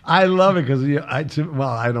 I love it because I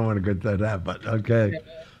don't want to get to that, but okay.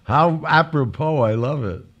 How apropos! I love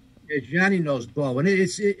it. Yeah, Johnny knows Bo, and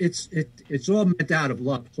it's all meant out of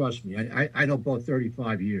love. Trust me, I know Bo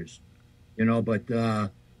 35 years, but yeah,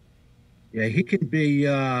 he can be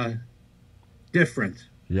different.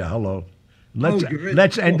 Yeah, hello.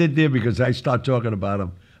 Let's end it there because I start talking about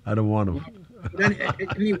him. I don't want him.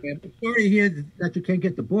 Anyway, I'm sorry to hear that you can't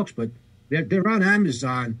get the books, but they're on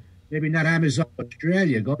Amazon. Maybe not Amazon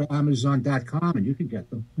Australia. Go to Amazon.com and you can get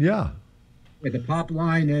them. Yeah. The Pop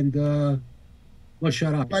Line and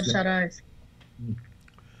Bloodshot Eyes. Bloodshot Eyes.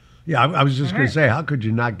 Yeah, I was just going to say, how could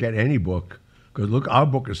you not get any book? Because look, our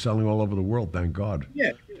book is selling all over the world, thank God.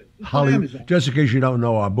 Yeah. Hollywood. Just in case you don't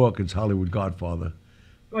know our book, it's Hollywood Godfather.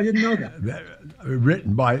 Oh, I didn't know that.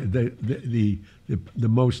 Written by the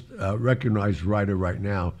most recognized writer right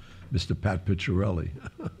now, Mr. Pat Picciarelli.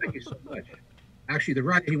 Thank you so much. Actually, the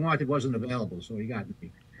writer he wanted wasn't available, so he got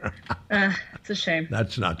me. It's a shame.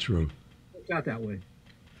 That's not true. It's not that way.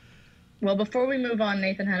 Well, before we move on,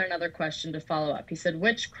 Nathan had another question to follow up. He said,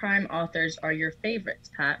 which crime authors are your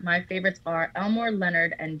favorites, Pat? My favorites are Elmore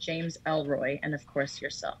Leonard and James Ellroy, and of course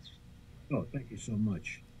yourself. Oh, thank you so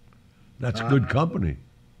much. That's good company.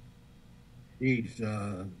 Geez,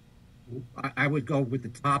 I would go with the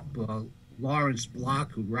top, Lawrence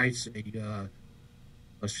Block, who writes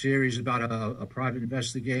a series about a private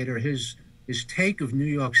investigator. His take of New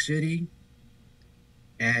York City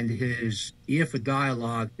and his ear for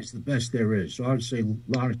dialogue is the best there is. So I would say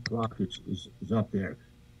Lawrence Block is up there.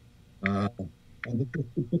 But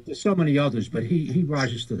there's so many others, but he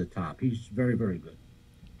rises to the top. He's very, very good.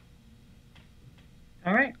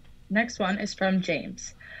 All right. Next one is from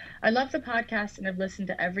James. I love the podcast and have listened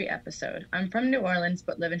to every episode. I'm from New Orleans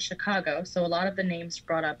but live in Chicago, so a lot of the names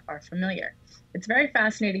brought up are familiar. It's very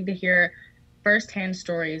fascinating to hear first-hand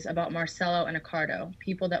stories about Marcello and Accardo,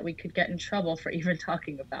 people that we could get in trouble for even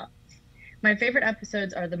talking about. My favorite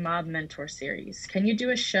episodes are the Mob Mentor series. Can you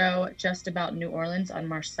do a show just about New Orleans on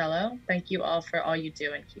Marcello? Thank you all for all you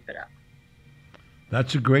do and keep it up.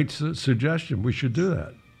 That's a great suggestion. We should do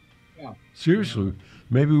that. Yeah. Seriously.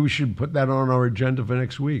 Maybe we should put that on our agenda for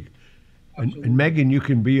next week. And Megan, you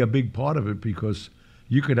can be a big part of it because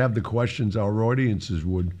you could have the questions our audiences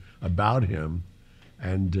would about him.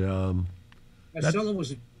 And Marcello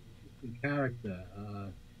was a character.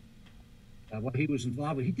 what he was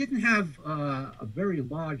involved with. He didn't have a very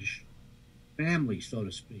large family, so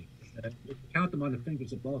to speak. You can count them on the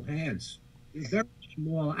fingers of both hands. He was a very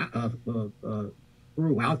small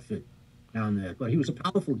crew outfit down there, but he was a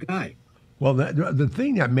powerful guy. Well, the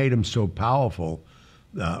thing that made him so powerful,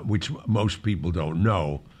 which most people don't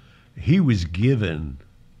know, he was given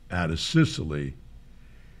out of Sicily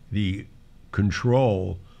the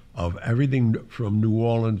control of everything from New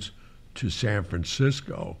Orleans to San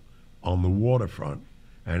Francisco on the waterfront,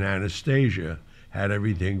 and Anastasia had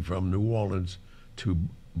everything from New Orleans to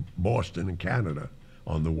Boston and Canada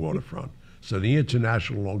on the waterfront. So the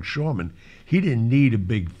international longshoreman, he didn't need a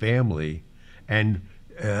big family, and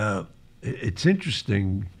it's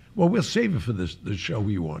interesting. Well, we'll save it for the show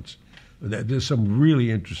he wants. There's some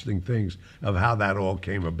really interesting things of how that all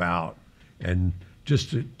came about, and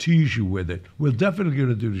just to tease you with it, we're definitely going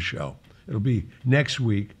to do the show. It'll be next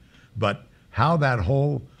week, but how that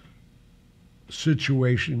whole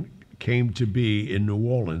situation came to be in New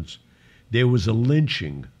Orleans, there was a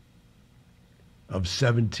lynching of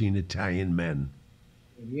 17 Italian men.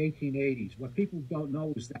 In the 1880s, what people don't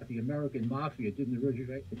know is that the American mafia didn't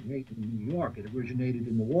originate in New York. It originated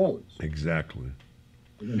in New Orleans. Exactly.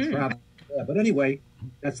 And then traveled there. But anyway,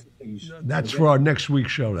 that's the piece. That's for our next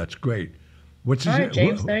week's show. That's great. What's his All name? right,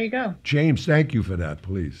 James, there you go. James, thank you for that,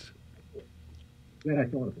 please. Glad I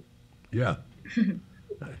thought of it. Yeah.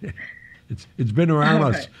 It's been around All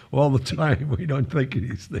us right. all the time. We don't think of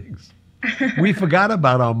these things. We forgot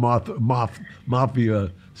about our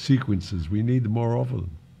mafia sequences. We need more of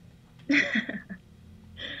them.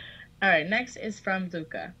 All right, next is from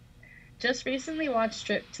Luca. Just recently watched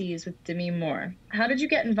Striptease with Demi Moore. How did you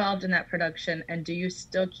get involved in that production, and do you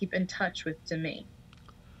still keep in touch with Demi?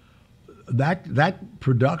 That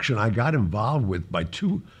production I got involved with by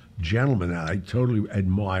two gentlemen that I totally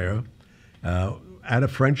admire. Out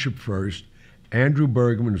of friendship first, Andrew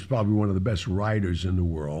Bergman is probably one of the best writers in the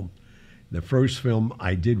world. The first film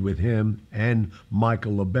I did with him and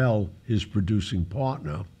Michael LaBelle, his producing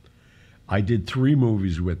partner, I did 3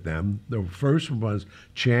 movies with them. The first one was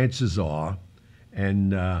Chances Are,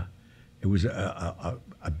 and it was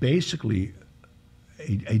basically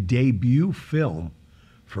a debut film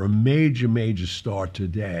for a major star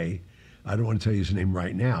today. I don't want to tell you his name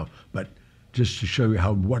right now, but just to show you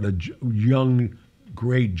what a young,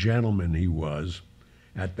 great gentleman he was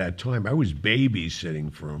at that time. I was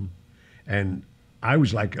babysitting for him, and I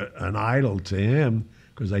was like an idol to him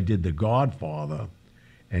because I did The Godfather,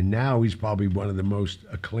 and now he's probably one of the most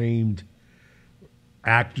acclaimed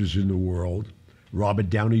actors in the world, Robert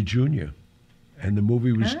Downey Jr. And the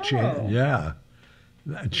movie was,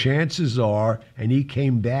 Chances Are, and he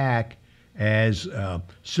came back as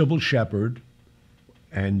Sybil Shepherd,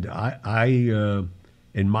 and I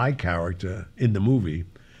in my character in the movie,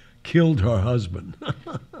 killed her husband.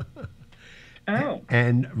 Oh.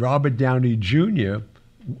 And Robert Downey Jr.,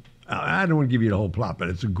 I don't want to give you the whole plot, but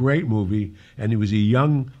it's a great movie, and he was a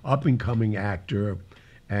young, up-and-coming actor,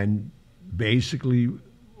 and basically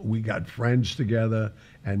we got friends together,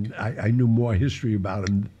 and I knew more history about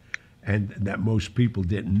him and that most people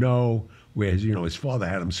didn't know, whereas, his father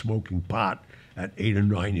had him smoking pot at 8 or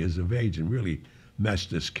 9 years of age and really messed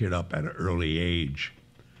this kid up at an early age.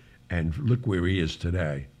 And look where he is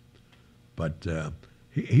today. But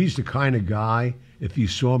he's the kind of guy, if he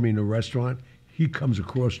saw me in a restaurant, he comes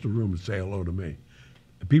across the room and say hello to me.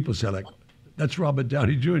 And people say, like, that's Robert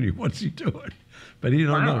Downey Jr., what's he doing? But he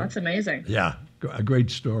don't know. Wow, that's amazing. Yeah, a great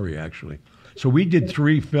story, actually. So we did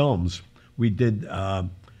 3 films. We did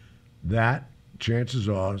that, Chances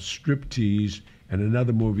Are, Striptease, and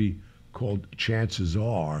another movie called Chances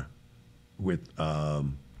Are with the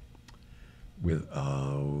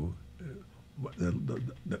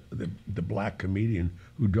black comedian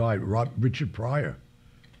who died, Richard Pryor.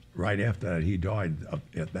 Right after that, he died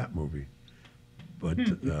at that movie. But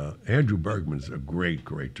Andrew Bergman's a great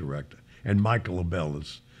director. And Michael LaBelle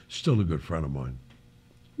is still a good friend of mine.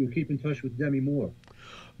 You keep in touch with Demi Moore?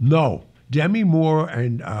 No. Demi Moore,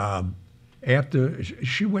 and after,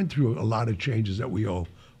 she went through a lot of changes that we all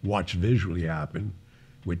watched visually happen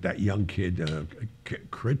with that young kid,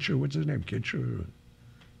 Kutcher, what's his name, Kutcher?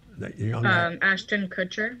 That young Ashton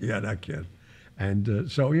Kutcher. Yeah, that kid. And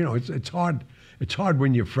so, it's hard. It's hard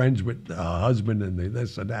when you're friends with a husband and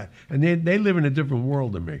this and that. And they live in a different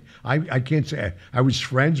world than me. I can't say I was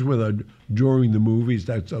friends with her during the movies,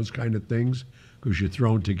 those kind of things, because you're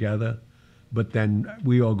thrown together. But then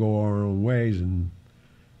we all go our own ways. And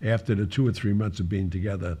after the 2 or 3 months of being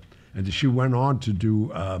together, and she went on to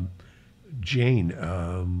do Jane.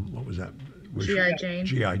 What was that? G.I. Jane.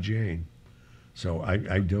 G.I. Jane. So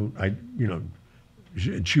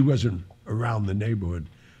She wasn't around the neighborhood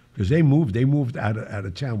because they moved. They moved out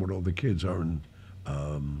of town with all the kids are in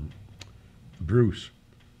Bruce.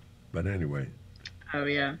 But anyway. Oh,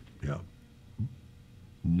 yeah. Yeah.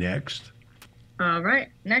 Next. All right.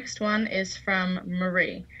 Next one is from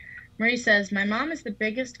Marie. Marie says, my mom is the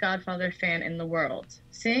biggest Godfather fan in the world.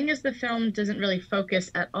 Seeing as the film doesn't really focus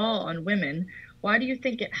at all on women, why do you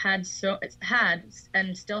think it had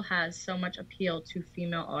and still has so much appeal to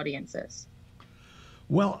female audiences?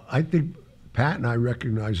 Well, I think Pat and I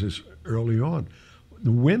recognized this early on.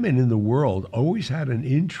 The women in the world always had an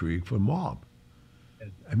intrigue for mob.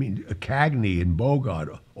 I mean, Cagney and Bogart,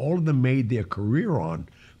 all of them made their career on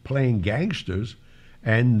playing gangsters,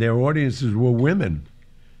 and their audiences were women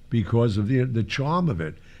because of the charm of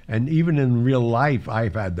it. And even in real life,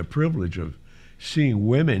 I've had the privilege of seeing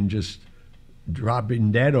women just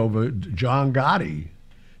dropping dead over John Gotti.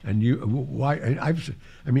 And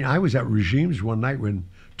I was at Regimes one night when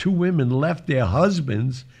two women left their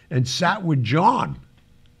husbands and sat with John.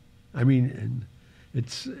 I mean,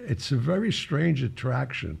 it's a very strange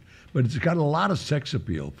attraction, but it's got a lot of sex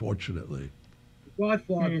appeal, fortunately.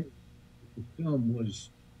 Godfather, the film was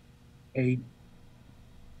a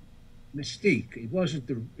mystique. It wasn't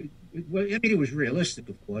it was realistic,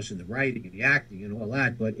 of course, in the writing and the acting and all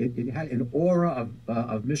that, but it had an aura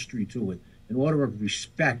of mystery to it, an aura of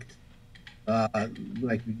respect,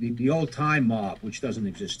 like the old time mob, which doesn't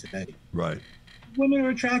exist today. Right. Women are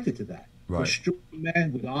attracted to that. Right. Strong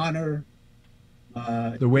men with honor.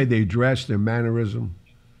 The way they dress, their mannerism.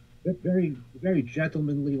 Very, very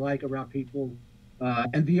gentlemanly like around people.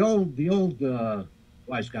 And the old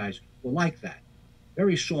wise guys were like that.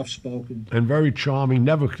 Very soft-spoken. And very charming,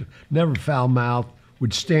 never foul-mouthed,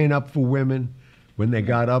 would stand up for women when they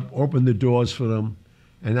got up, open the doors for them.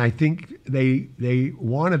 And I think they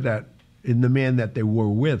wanted that in the man that they were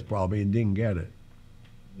with, probably, and didn't get it.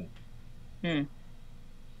 Yeah.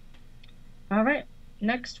 All right.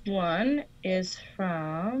 Next one is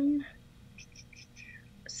from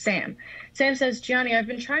Sam. Sam says, Gianni, I've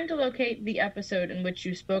been trying to locate the episode in which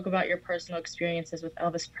you spoke about your personal experiences with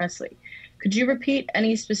Elvis Presley. Could you repeat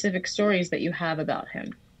any specific stories that you have about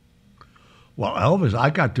him? Well, Elvis, I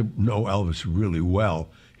got to know Elvis really well.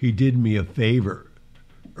 He did me a favor.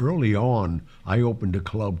 Early on, I opened a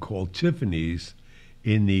club called Tiffany's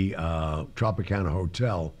in the Tropicana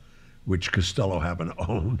Hotel, which Costello happened to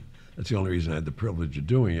own. That's the only reason I had the privilege of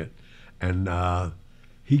doing it. And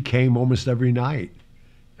he came almost every night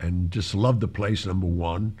and just loved the place, number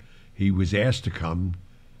one. He was asked to come,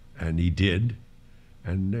 and he did.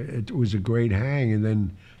 And it was a great hang. And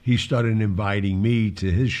then he started inviting me to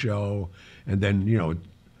his show. And then,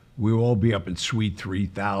 we would all be up in Suite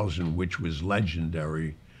 3000, which was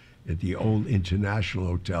legendary, at the old International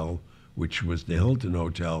Hotel, which was the Hilton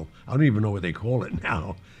Hotel. I don't even know what they call it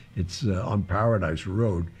now. It's on Paradise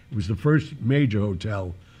Road. It was the first major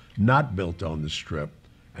hotel not built on the Strip.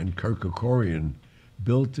 And Kirk Kerkorian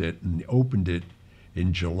built it and opened it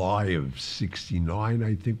in July of '69,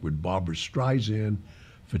 I think, with Barbra Streisand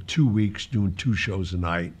for 2 weeks, doing 2 shows a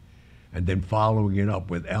night, and then following it up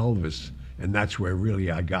with Elvis. And that's where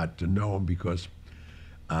really I got to know him, because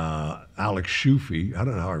Alex Schufe, I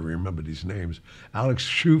don't know how I remember these names, Alex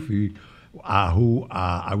Schufe, who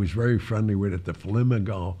I was very friendly with at the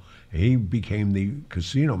Flamingo, he became the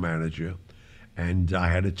casino manager, and I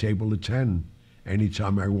had a table of 10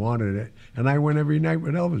 anytime I wanted it. And I went every night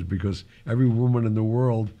with Elvis because every woman in the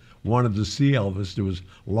world wanted to see Elvis. There was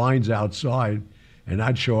lines outside, and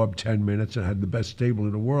I'd show up 10 minutes and I had the best table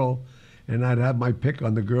in the world, and I'd have my pick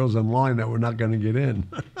on the girls in line that were not going to get in.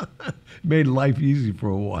 Made life easy for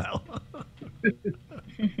a while.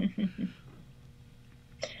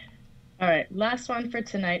 All right, last one for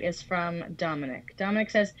tonight is from Dominic.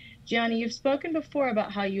 Dominic says, Gianni, you've spoken before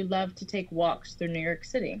about how you love to take walks through New York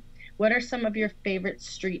City. What are some of your favorite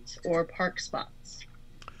streets or park spots?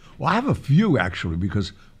 Well, I have a few, actually,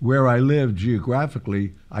 because where I live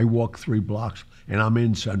geographically, I walk 3 blocks, and I'm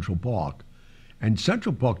in Central Park. And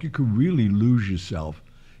Central Park, you could really lose yourself.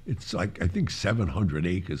 It's like, I think, 700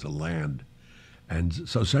 acres of land. And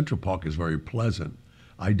so Central Park is very pleasant.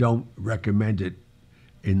 I don't recommend it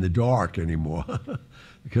in the dark anymore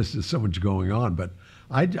because there's so much going on. But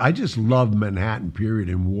I just love Manhattan, period,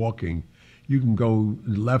 and walking. You can go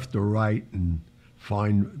left or right and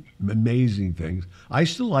find amazing things. I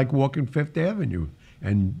still like walking Fifth Avenue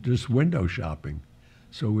and just window shopping.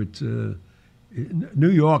 So it's New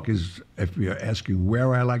York is, if you're asking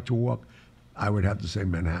where I like to walk, I would have to say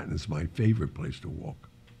Manhattan is my favorite place to walk.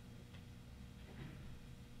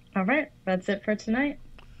 All right, that's it for tonight.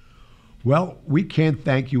 Well, we can't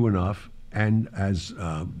thank you enough. And as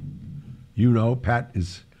You know, Pat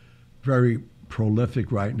is very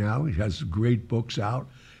prolific right now. He has great books out.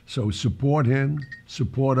 So support him,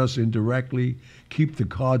 support us indirectly, keep the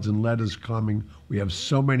cards and letters coming. We have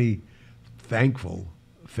so many thankful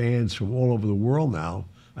fans from all over the world now.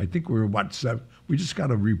 I think we're we just got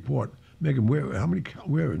a report. Megan,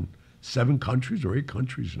 we're in 7 countries or 8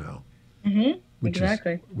 countries now. Mm-hmm.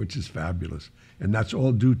 Exactly. Which is fabulous. And that's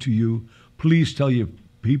all due to you. Please tell your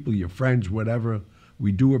people, your friends, whatever.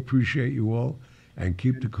 We do appreciate you all. And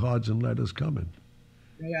keep the cards and letters coming.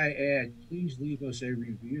 May I add, please leave us a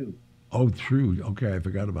review. Oh, true. Okay, I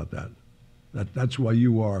forgot about that. That's why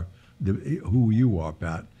you are who you are,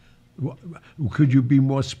 Pat. Could you be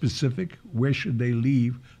more specific? Where should they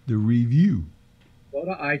leave the review? Go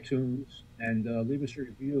to iTunes and leave us a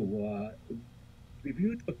review.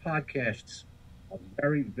 Reviews for podcasts are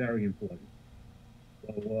very, very important.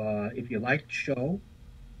 So if you like the show,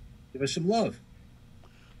 give us some love.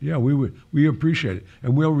 Yeah, we appreciate it,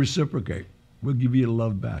 and we'll reciprocate. We'll give you the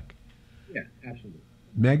love back. Yeah, absolutely.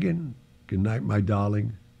 Megan, good night, my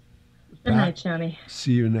darling. Good night, Johnny.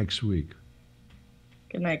 See you next week.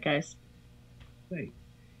 Good night, guys. Hey.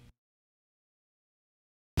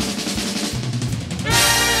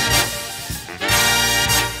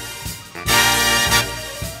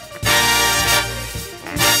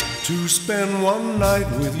 To spend one night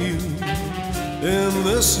with you in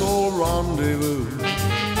this old rendezvous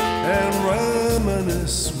and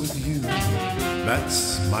reminisce with you,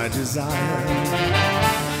 that's my desire.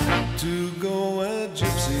 To go where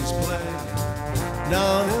gypsies play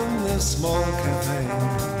down in this small cafe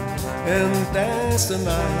and dance the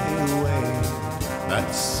night away,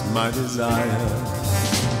 that's my desire.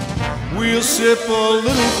 We'll sip a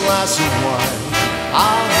little glass of wine,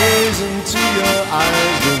 I'll gaze into your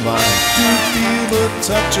eyes with mine, to feel the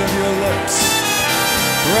touch of your lips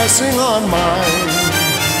pressing on mine.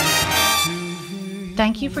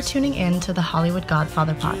 Thank you for tuning in to the Hollywood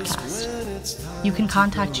Godfather podcast. You can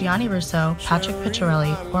contact Gianni Russo, Patrick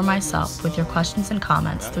Picciarelli, or myself with your questions and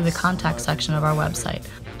comments through the contact section of our website,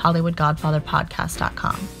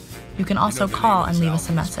 HollywoodGodfatherPodcast.com. You can also call and leave us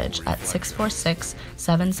a message at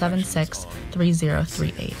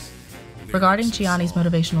 646-776-3038. Regarding Gianni's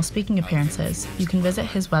motivational speaking appearances, you can visit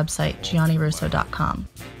his website, GianniRusso.com.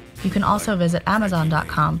 You can also visit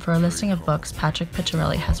Amazon.com for a listing of books Patrick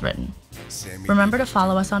Picciarelli has written. Remember to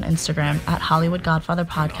follow us on Instagram at Hollywood Godfather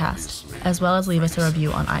Podcast, as well as leave us a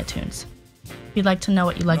review on iTunes. We'd like to know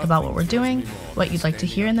what you like about what we're doing, what you'd like to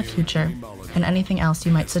hear in the future, and anything else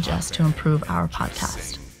you might suggest to improve our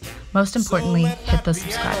podcast. Most importantly, hit the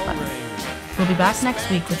subscribe button. We'll be back next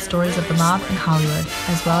week with stories of the mob in Hollywood,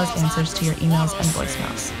 as well as answers to your emails and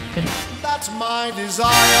voicemails. Good night. That's my desire.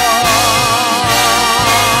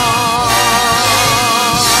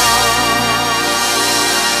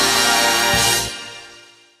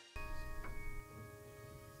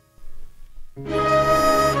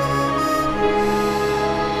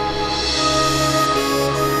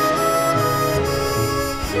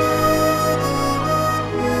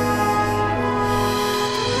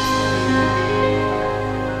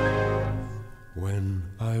 When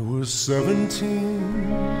I was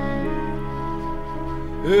 17,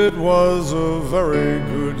 it was a very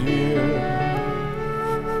good year.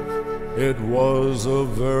 It was a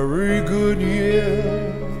very good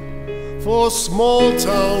year for small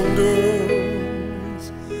town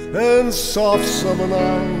girls and soft summer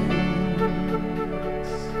nights.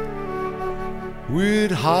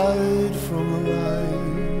 We'd hide from the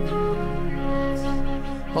lights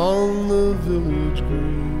on the village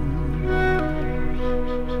green